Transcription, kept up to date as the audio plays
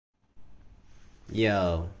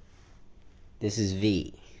Yo, this is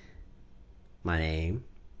V. My name.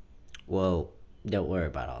 Well, don't worry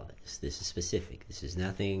about all this. This is specific. This is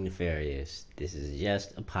nothing nefarious. This is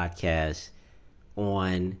just a podcast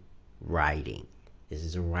on writing. This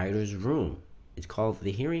is a writer's room. It's called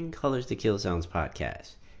the Hearing Colors to Kill Sounds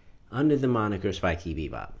podcast under the moniker Spiky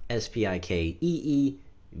Bebop. Spikeebebop.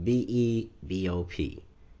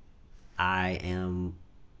 I am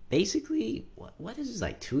basically what is this,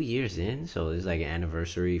 like 2 years in, so it's like an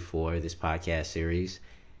anniversary for this podcast series,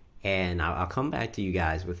 and I'll come back to you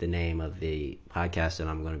guys with the name of the podcast that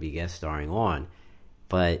I'm going to be guest starring on.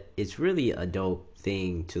 But it's really a dope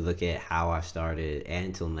thing to look at how I started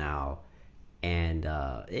until now. And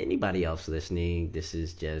anybody else listening, this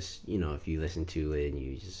is just, if you listen to it and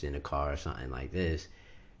you just in a car or something like this,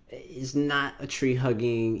 it's not a tree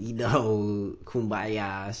hugging,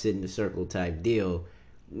 kumbaya, sit in a circle type deal.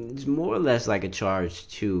 It's more or less like a charge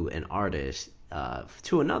to an artist,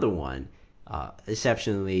 to another one,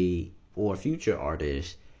 exceptionally or future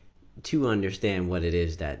artists, to understand what it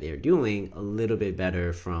is that they're doing a little bit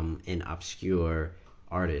better from an obscure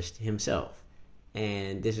artist himself.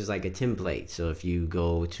 And this is like a template. So if you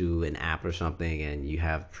go to an app or something and you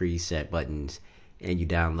have preset buttons and you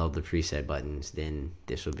download the preset buttons, then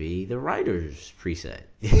this will be the writer's preset.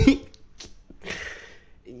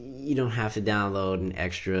 You don't have to download an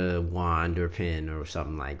extra wand or pen or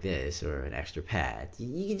something like this, or an extra pad.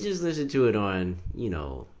 You can just listen to it on,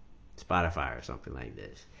 Spotify or something like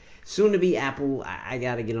this. Soon to be Apple. I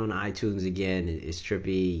gotta get on iTunes again. It's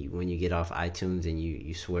trippy when you get off iTunes and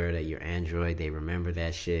you swear that you're Android. They remember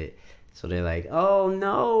that shit. So they're like, oh,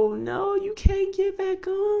 no, you can't get back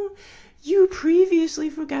on. You previously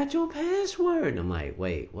forgot your password. And I'm like,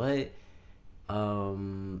 wait, what?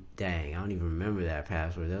 Dang, I don't even remember that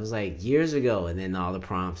password. That was like years ago. And then all the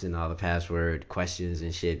prompts and all the password questions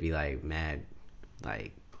and shit be like mad,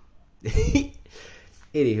 like,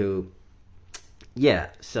 anywho, yeah.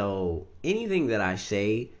 So anything that I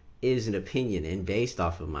say is an opinion and based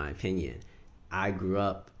off of my opinion. I grew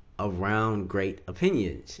up around great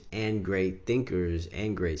opinions and great thinkers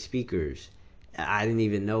and great speakers. I didn't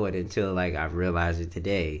even know it until like I realized it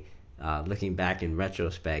today. Looking back in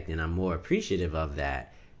retrospect, and I'm more appreciative of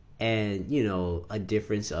that. And, a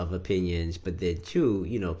difference of opinions, but then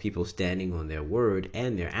too, people standing on their word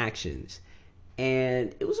and their actions.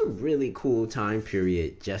 And it was a really cool time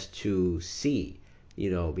period just to see,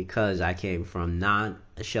 because I came from not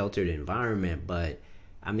a sheltered environment, but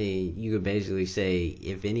I mean, you could basically say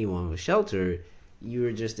if anyone was sheltered, you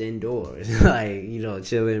were just indoors, like,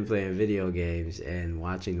 chilling, playing video games and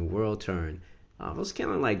watching the world turn. I was kind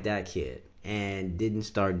of like that kid and didn't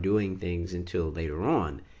start doing things until later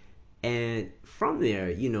on. And from there,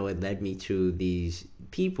 it led me to these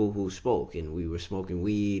people who spoke, and we were smoking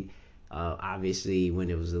weed. Obviously, when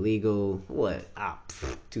it was illegal,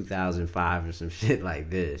 2005 or some shit like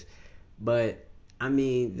this. But I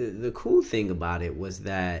mean, the cool thing about it was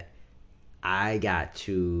that I got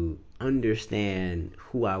to understand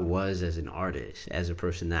who I was as an artist, as a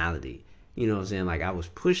personality. You know what I'm saying? Like, I was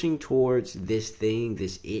pushing towards this thing,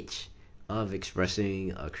 this itch of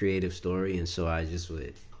expressing a creative story. And so I just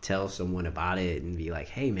would tell someone about it and be like,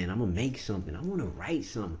 hey, man, I'm going to make something. I want to write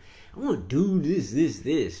something. I want to do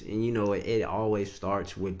this. And, it always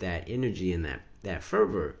starts with that energy and that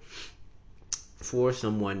fervor for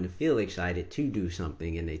someone to feel excited to do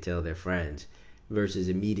something, and they tell their friends, versus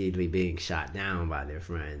immediately being shot down by their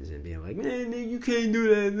friends and being like, man, you can't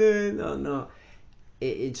do that, man. No.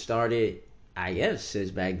 It started, I guess, since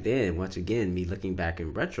back then. Once again, me looking back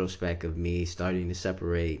in retrospect of me starting to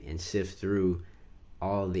separate and sift through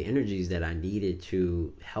all the energies that I needed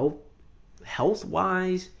to help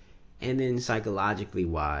health-wise and then psychologically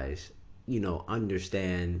wise,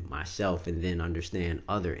 understand myself and then understand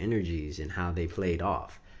other energies and how they played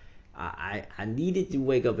off. I needed to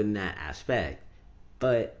wake up in that aspect.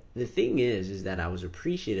 But the thing is that I was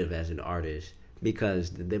appreciative as an artist, because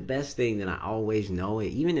the best thing that I always know,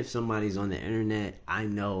 even if somebody's on the internet, I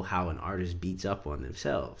know how an artist beats up on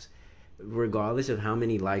themselves. Regardless of how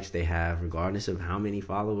many likes they have, regardless of how many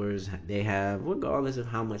followers they have, regardless of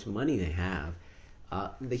how much money they have,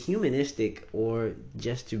 the humanistic, or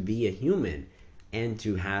just to be a human and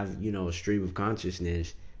to have, a stream of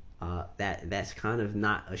consciousness, that's kind of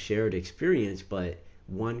not a shared experience, but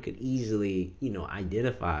one could easily,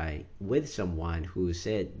 identify with someone who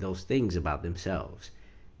said those things about themselves.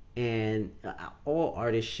 And all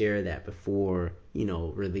artists share that before,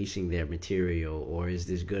 releasing their material, or is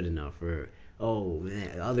this good enough? Or, oh,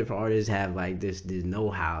 man, other artists have like this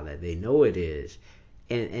know-how that they know it is.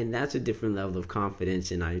 And that's a different level of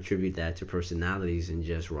confidence, and I attribute that to personalities and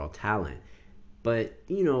just raw talent. But,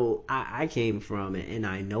 I came from it, and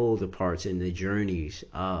I know the parts and the journeys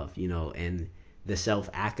of, and the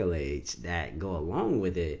self accolades that go along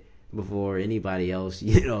with it before anybody else,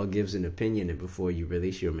 gives an opinion and before you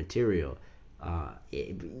release your material.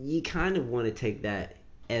 You kind of want to take that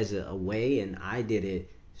as a way, and I did it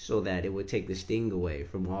so that it would take the sting away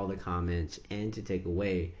from all the comments and to take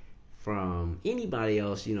away from anybody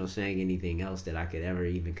else, saying anything else that I could ever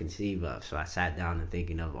even conceive of. So I sat down and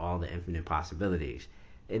thinking of all the infinite possibilities.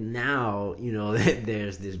 And now,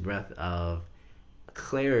 there's this breath of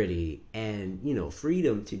clarity and,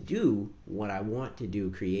 freedom to do what I want to do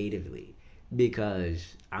creatively,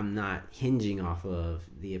 because I'm not hinging off of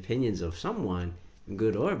the opinions of someone,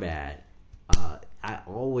 good or bad. I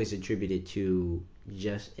always attribute it to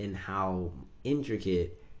just in how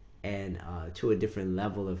intricate and to a different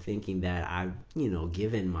level of thinking that I've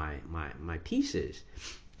given my pieces.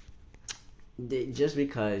 Just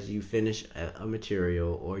because you finish a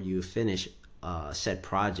material or you finish a set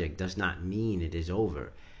project does not mean it is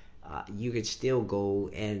over. You could still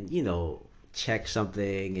go and check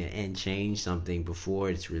something and change something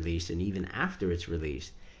before it's released and even after it's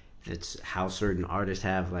released. That's how certain artists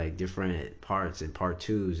have like different parts and part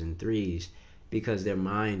twos and threes, because their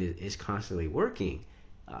mind is constantly working.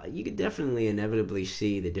 You could definitely inevitably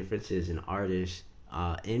see the differences in artists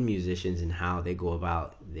and musicians and how they go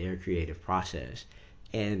about their creative process.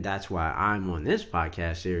 And that's why I'm on this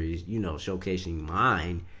podcast series, showcasing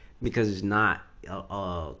mine, because it's not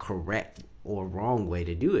a correct or wrong way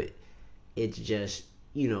to do it. It's just,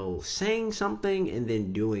 saying something and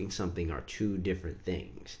then doing something are two different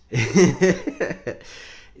things.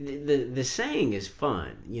 The saying is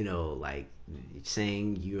fun, like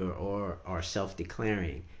saying or self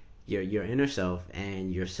declaring your inner self,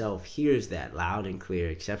 and yourself hears that loud and clear,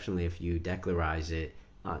 exceptionally if you declarize it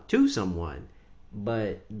to someone.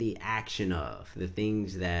 But the action of the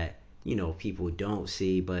things that people don't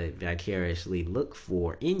see but vicariously look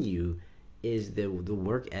for in you is the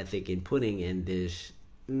work ethic in putting in this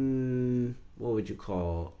what would you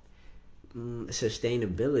call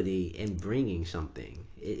sustainability in bringing something.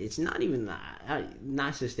 It's not even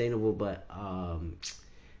not sustainable, but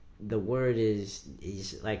the word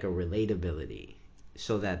is like a relatability,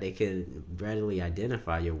 so that they can readily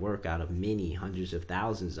identify your work out of many hundreds of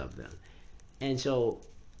thousands of them. And so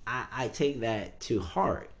I take that to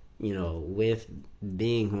heart, with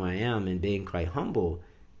being who I am and being quite humble.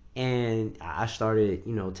 And I started,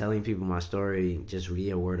 telling people my story just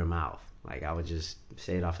via word of mouth. Like I would just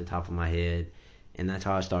say it off the top of my head, and that's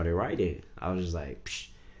how I started writing. I was just like, psh,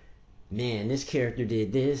 man, this character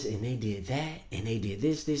did this, and they did that, and they did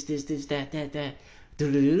this, that,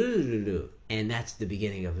 and that's the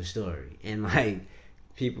beginning of the story. And like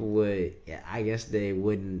people would, I guess they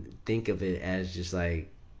wouldn't think of it as just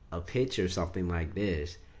like a pitch or something like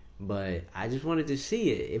this, but I just wanted to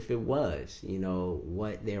see it if it was,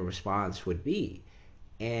 what their response would be.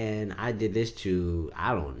 And I did this to,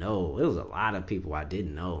 I don't know, it was a lot of people I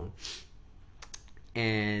didn't know.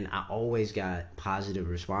 And I always got positive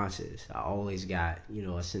responses. I always got,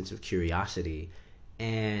 a sense of curiosity.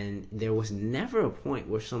 And there was never a point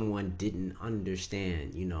where someone didn't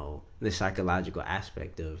understand, the psychological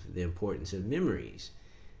aspect of the importance of memories.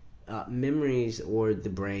 Memories, or the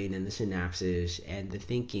brain and the synapses and the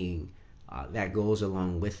thinking that goes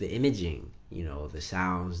along with the imaging, the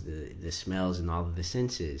sounds, the smells, and all of the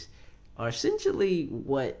senses, are essentially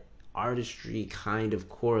what artistry kind of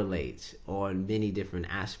correlates on many different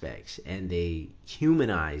aspects, and they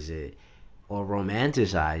humanize it or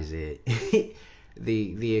romanticize it,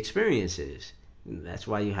 the experiences. That's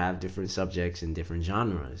why you have different subjects and different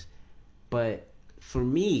genres. But for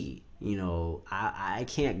me, I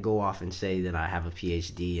can't go off and say that I have a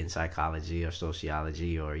PhD in psychology or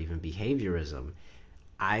sociology or even behaviorism.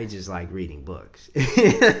 I just like reading books.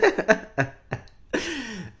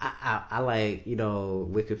 I like,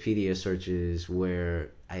 Wikipedia searches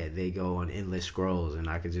where they go on endless scrolls, and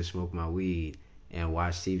I could just smoke my weed and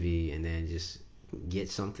watch TV and then just get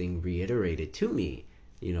something reiterated to me.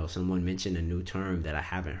 Someone mentioned a new term that I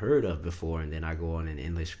haven't heard of before, and then I go on an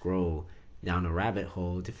endless scroll down a rabbit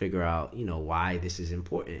hole to figure out, why this is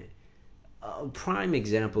important. A prime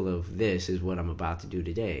example of this is what I'm about to do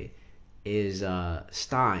today. Is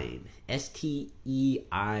Stein, Stein,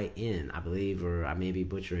 I believe, or I may be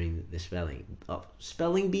butchering the spelling.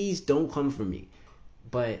 Spelling bees don't come from me,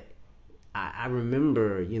 but I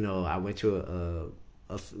remember, I went to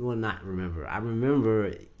well, not remember. I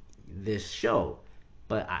remember this show,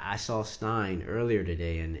 but I saw Stein earlier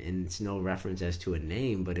today, and it's no reference as to a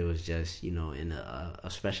name, but it was just, in a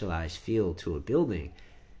specialized field to a building.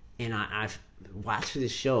 And I watched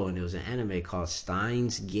this show, and it was an anime called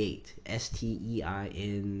Steins Gate, Steinsgate.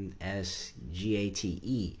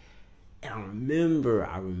 And I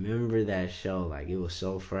remember that show like it was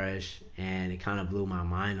so fresh, and it kind of blew my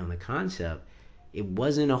mind on the concept. It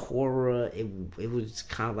wasn't a horror. It was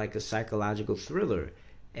kind of like a psychological thriller.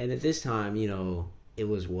 And at this time, it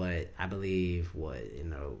was what I believe what in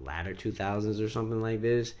the latter 2000s or something like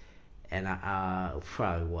this. And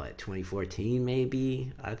probably what 2014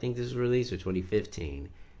 maybe I think this was released, or 2015.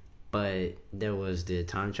 But there was the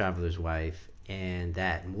Time Traveler's Wife, and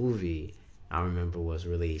that movie I remember was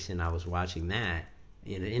released, and I was watching that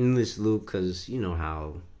in an endless loop, because you know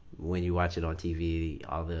how when you watch it on TV,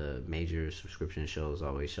 all the major subscription shows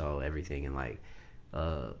always show everything in like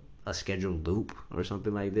uh, a scheduled loop or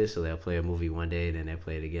something like this. So they'll play a movie one day, then they'll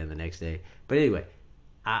play it again the next day. But anyway,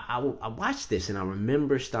 I watched this, and I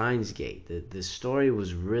remember Steins Gate. The story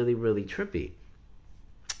was really, really trippy.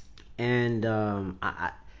 And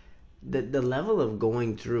the level of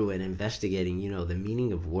going through and investigating, the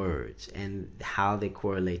meaning of words and how they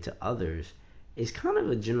correlate to others is kind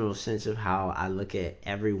of a general sense of how I look at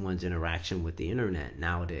everyone's interaction with the internet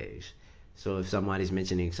nowadays. So if somebody's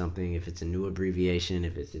mentioning something, if it's a new abbreviation,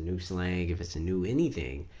 if it's a new slang, if it's a new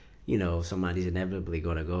anything, somebody's inevitably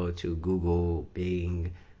going to go to Google,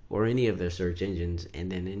 Bing, or any of their search engines and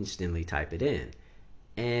then instantly type it in.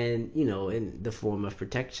 And in the form of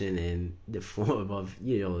protection and the form of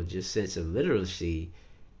just sense of literacy,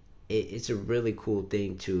 it's a really cool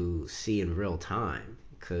thing to see in real time.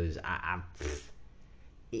 Because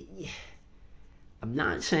it, I'm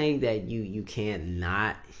not saying that you can't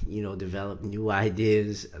not develop new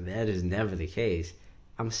ideas. That is never the case.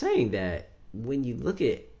 I'm saying that when you look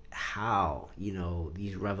at how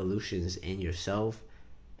these revolutions in yourself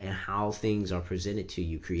and how things are presented to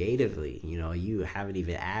you creatively, you haven't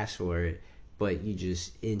even asked for it, but you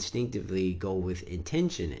just instinctively go with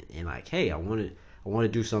intention, and like, hey, I want to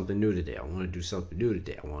do something new today. I want to do something new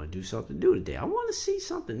today. I want to do something new today. I want to see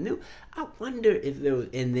something new. I wonder if there was,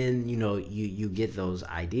 and then you get those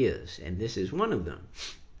ideas, and this is one of them.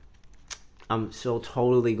 I'm so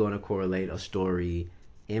totally going to correlate a story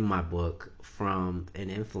in my book from an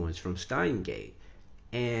influence from Steingate.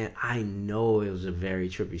 And I know it was a very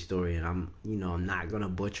trippy story, and I'm not gonna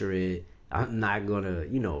butcher it. I'm not gonna,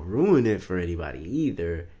 ruin it for anybody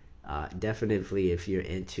either. Definitely, if you're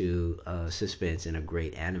into suspense and a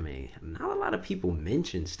great anime, not a lot of people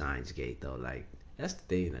mention Steins Gate though. Like that's the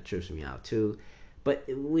thing that trips me out too. But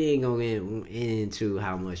we ain't gonna get into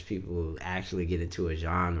how much people actually get into a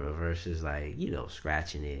genre versus like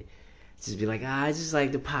scratching it. Just be like, I just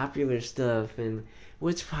like the popular stuff, and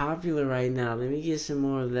what's popular right now? Let me get some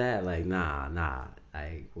more of that. Like, nah.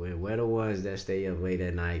 Like, we're the ones that stay up late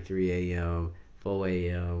at night, 3 a.m., 4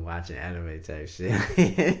 a.m., watching anime type shit.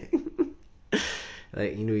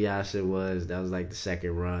 Like, Inuyasha that was like the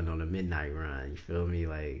second run on the midnight run. You feel me?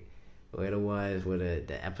 Like, we're the ones with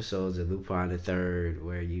the episodes of Lupin the Third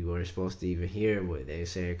where you weren't supposed to even hear what they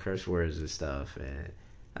saying curse words and stuff. And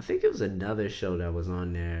I think it was another show that was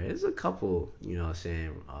on there. There's a couple,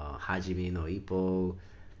 saying Hajime no Ippo,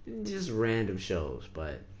 just random shows.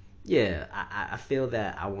 But yeah, I feel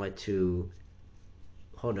that I want to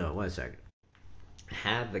hold on one second.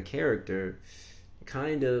 Have the character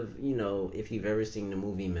kind of, if you've ever seen the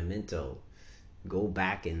movie Memento, go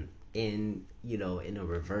back and in a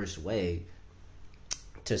reverse way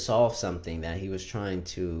to solve something that he was trying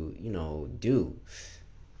to, do.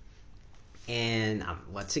 And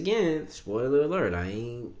once again, spoiler alert, I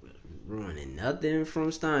ain't ruining nothing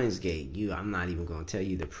from Steins Gate. I'm not even gonna tell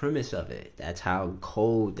you the premise of it. That's how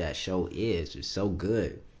cold that show is. It's so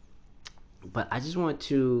good. But I just want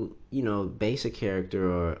to, base a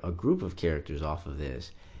character or a group of characters off of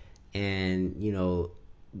this. And,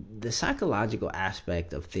 the psychological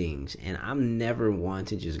aspect of things. And I'm never one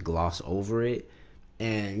to just gloss over it.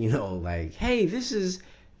 And, like, hey, this is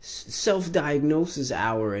self-diagnosis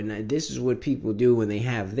hour, and this is what people do when they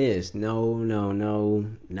have this. No.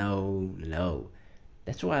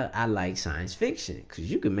 That's why I like science fiction, because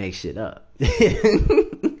you can make shit up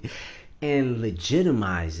and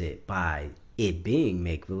legitimize it by it being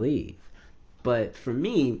make-believe. But for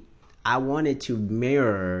me, I wanted to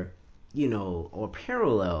mirror, or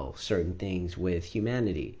parallel certain things with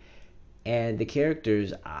humanity. And the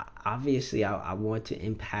characters, obviously, I want to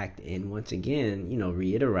impact and once again,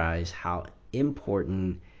 reiterate how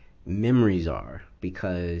important memories are,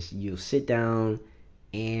 because you'll sit down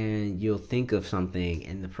and you'll think of something,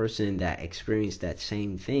 and the person that experienced that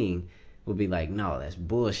same thing will be like, no, that's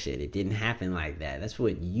bullshit. It didn't happen like that. That's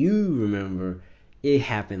what you remember. It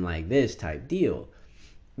happened like this type deal.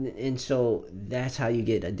 And so that's how you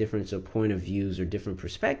get a difference of point of views or different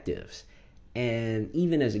perspectives. And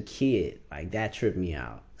even as a kid, like that tripped me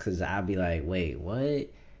out because I'd be like, wait, what?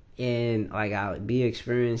 And like I'll be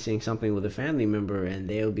experiencing something with a family member and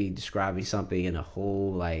they'll be describing something in a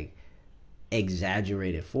whole like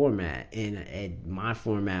exaggerated format, and my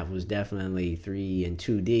format was definitely 3 and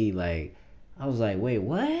 2D. Like I was like, wait,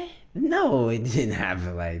 what? No, it didn't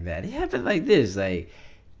happen like that. It happened like this. Like,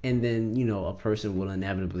 and then a person will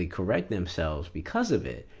inevitably correct themselves because of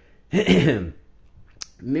it.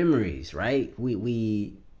 Memories, right?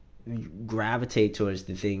 We gravitate towards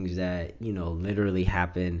the things that literally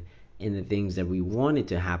happen and the things that we wanted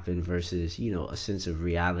to happen versus a sense of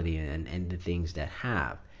reality and the things that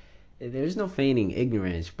have. There's no feigning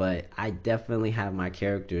ignorance, but I definitely have my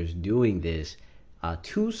characters doing this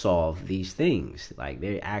to solve these things. Like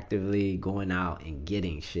they're actively going out and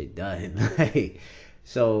getting shit done. Like,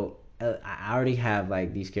 so I already have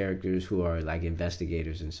like these characters who are like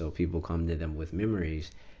investigators, and so people come to them with memories,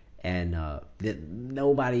 and that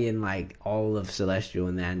nobody in like all of Celestial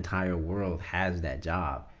in that entire world has that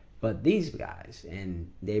job. But these guys,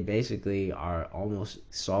 and they basically are almost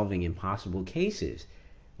solving impossible cases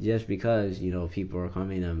just because people are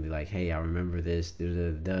coming and be like, hey, I remember this,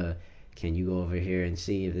 can you go over here and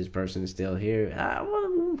see if this person's still here?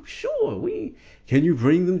 Well, sure, we can you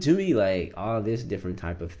bring them to me, like all this different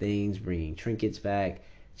type of things, bringing trinkets back,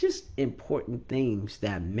 just important things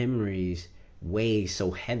that memories weigh so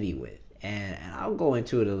heavy with. And I'll go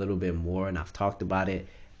into it a little bit more, and I've talked about it,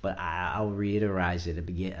 but I'll reiterate it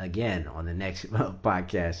again on the next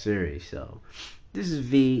podcast series. So this is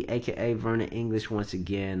V, aka Vernon English once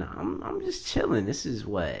again. I'm just chilling. This is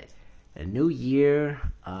what, a new year,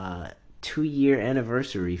 2 year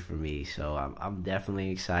anniversary for me. So I'm definitely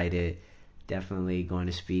excited. Definitely going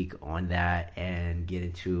to speak on that and get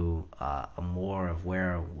into a more of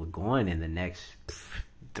where we're going in the next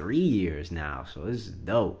 3 years now. So this is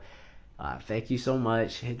dope. Thank you so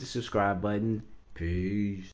much. Hit the subscribe button. Peace.